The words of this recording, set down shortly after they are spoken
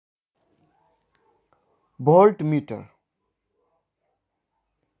Voltmeter.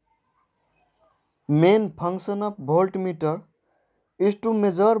 Main function of voltmeter is to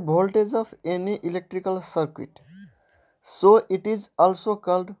measure voltage of any electrical circuit. So it is also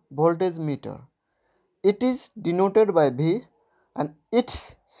called voltage meter. It is denoted by V and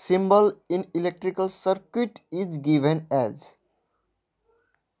its symbol in electrical circuit is given as.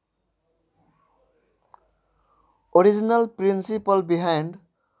 Original principle behind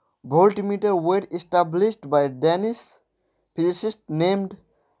voltmeter were established by Danish physicist named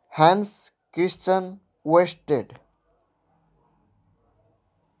Hans Christian Ørsted.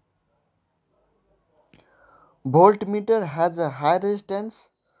 Voltmeter has a high resistance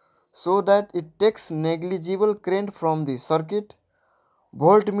so that it takes negligible current from the circuit.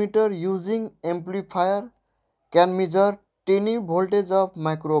 Voltmeter using amplifier can measure tiny voltage of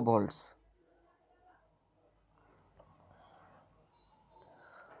microvolts.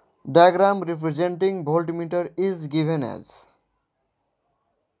 Diagram representing voltmeter is given as.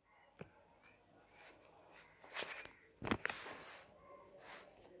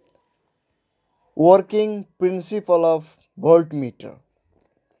 Working principle of voltmeter.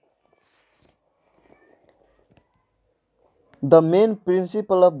 The main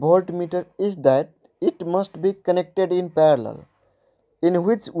principle of voltmeter is that it must be connected in parallel, in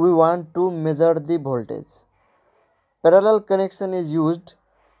which we want to measure the voltage. Parallel connection is used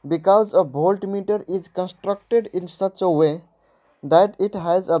because a voltmeter is constructed in such a way that it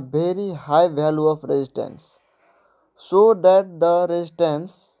has a very high value of resistance, so that the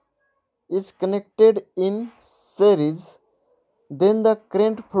resistance is connected in series, then the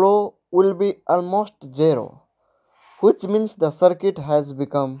current flow will be almost zero, which means the circuit has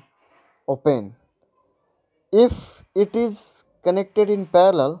become open. If it is connected in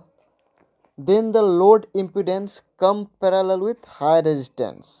parallel, then the load impedance come parallel with high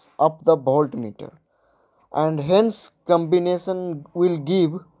resistance of the voltmeter, and hence combination will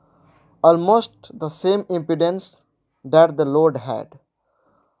give almost the same impedance that the load had.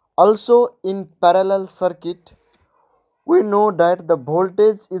 Also in parallel circuit, we know that the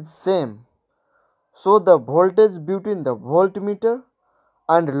voltage is same, so the voltage between the voltmeter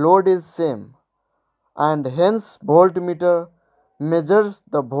and load is same, and hence voltmeter measures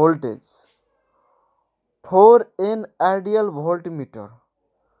the voltage. For an ideal voltmeter,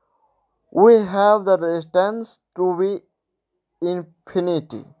 we have the resistance to be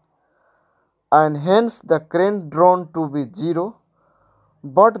infinity and hence the current drawn to be zero,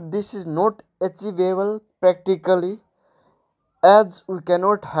 but this is not achievable practically as we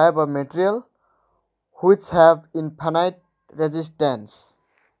cannot have a material which have infinite resistance.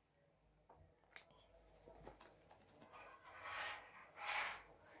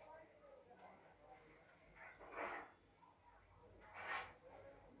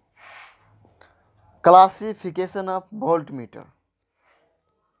 Classification of voltmeter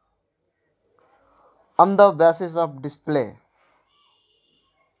on the basis of display.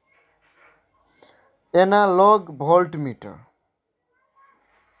 Analog voltmeter.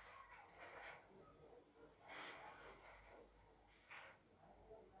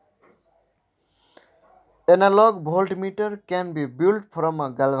 Analog voltmeter can be built from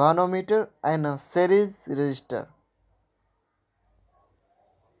a galvanometer and a series resistor.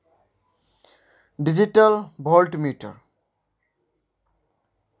 Digital voltmeter.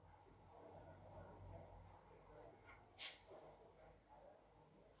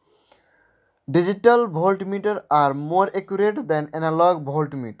 Digital voltmeter are more accurate than analog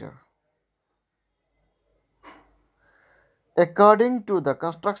voltmeter. According to the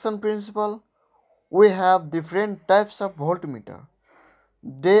construction principle, we have different types of voltmeter.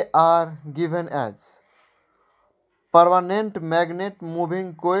 They are given as permanent magnet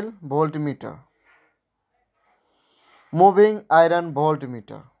moving coil voltmeter, moving iron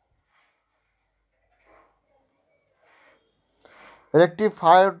voltmeter,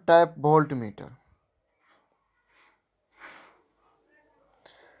 rectifier type voltmeter,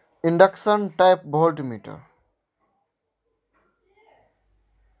 induction type voltmeter,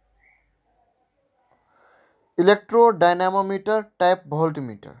 electrodynamometer type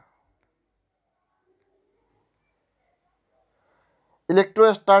voltmeter,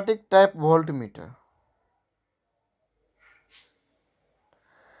 electrostatic type voltmeter.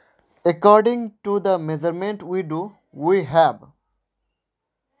 According to the measurement we do, we have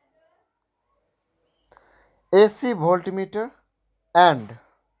AC voltmeter and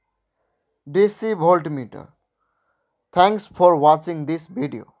DC voltmeter. Thanks for watching this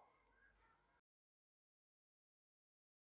video.